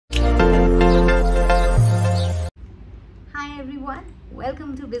everyone,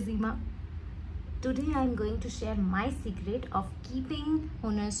 welcome to Busy Mom. Today I am going to share my secret of keeping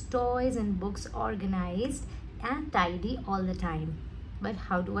Hunar's toys and books organized and tidy all the time. But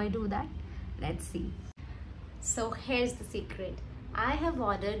how do I do that? Let's see. So here's the secret. I have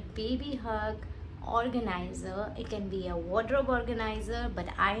ordered Babyhug organizer. It can be a wardrobe organizer, but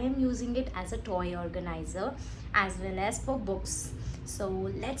I am using it as a toy organizer as well as for books. So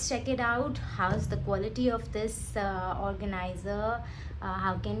let's check it out. How's the quality of this organizer?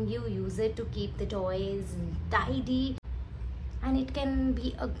 How can you use it to keep the toys tidy? And it can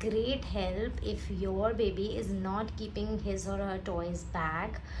be a great help if your baby is not keeping his or her toys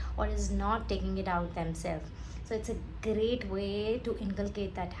back or is not taking it out themselves. So it's a great way to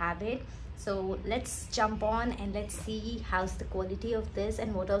inculcate that habit. So let's jump on and let's see how's the quality of this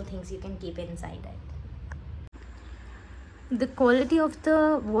and what all things you can keep inside it. The quality of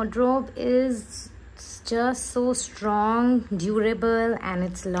the wardrobe is just so strong, durable, and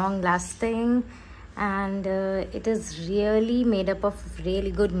it's long lasting, and it is really made up of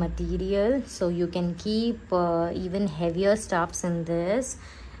really good material, so you can keep even heavier stuffs in this,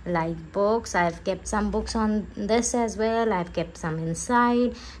 like books. I've kept some books on this as well. I've kept some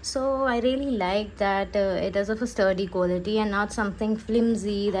inside, so I really like that it is of a sturdy quality and not something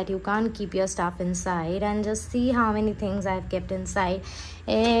flimsy that you can't keep your stuff inside. And just see how many things I've kept inside.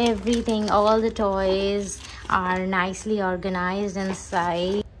 Everything, all the toys are nicely organized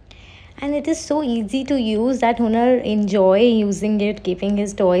inside, and it is so easy to use that Hunar enjoy using it, keeping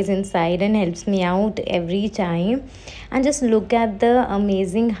his toys inside, and helps me out every time. And just look at the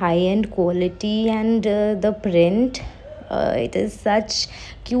amazing high-end quality and the print. It is such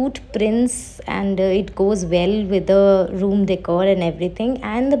cute prints, and it goes well with the room decor and everything.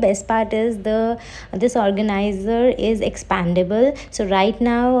 And the best part is this organizer is expandable. So right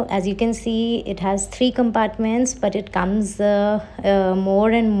now, as you can see, it has 3 compartments, but it comes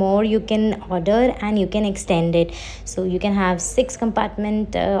more and more. You can order and you can extend it, so you can have 6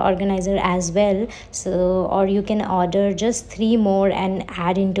 compartment organizer as well. So, or you can order just 3 more and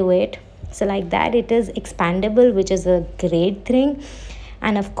add into it. So like that, it is expandable, which is a great thing.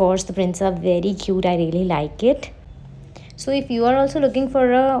 And of course the prints are very cute. I really like it. So if you are also looking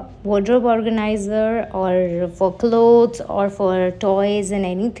for a wardrobe organizer or for clothes or for toys and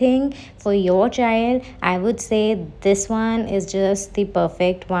anything for your child, I would say this one is just the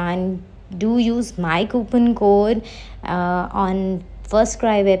perfect one. Do use my coupon code on First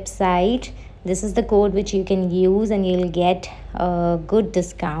Cry website. This is the code which you can use and you'll get a good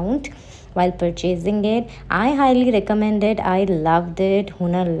discount while purchasing it. I highly recommend it. I loved it.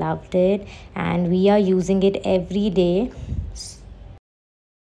 Hunar loved it, and we are using it every day. So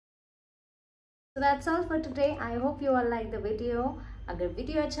that's all for today. I hope you all like the video. अगर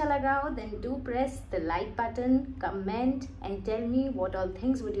video अच्छा लगा हो, then do press the like button, comment and tell me what all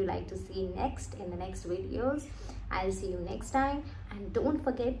things would you like to see next in the next videos. I'll see you next time, and don't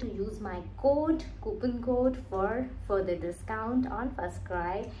forget to use my coupon code for further discount on First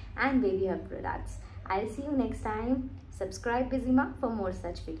Cry and Babyhug products. I'll see you next time. Subscribe Busy Mom for more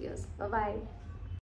such videos. Bye bye.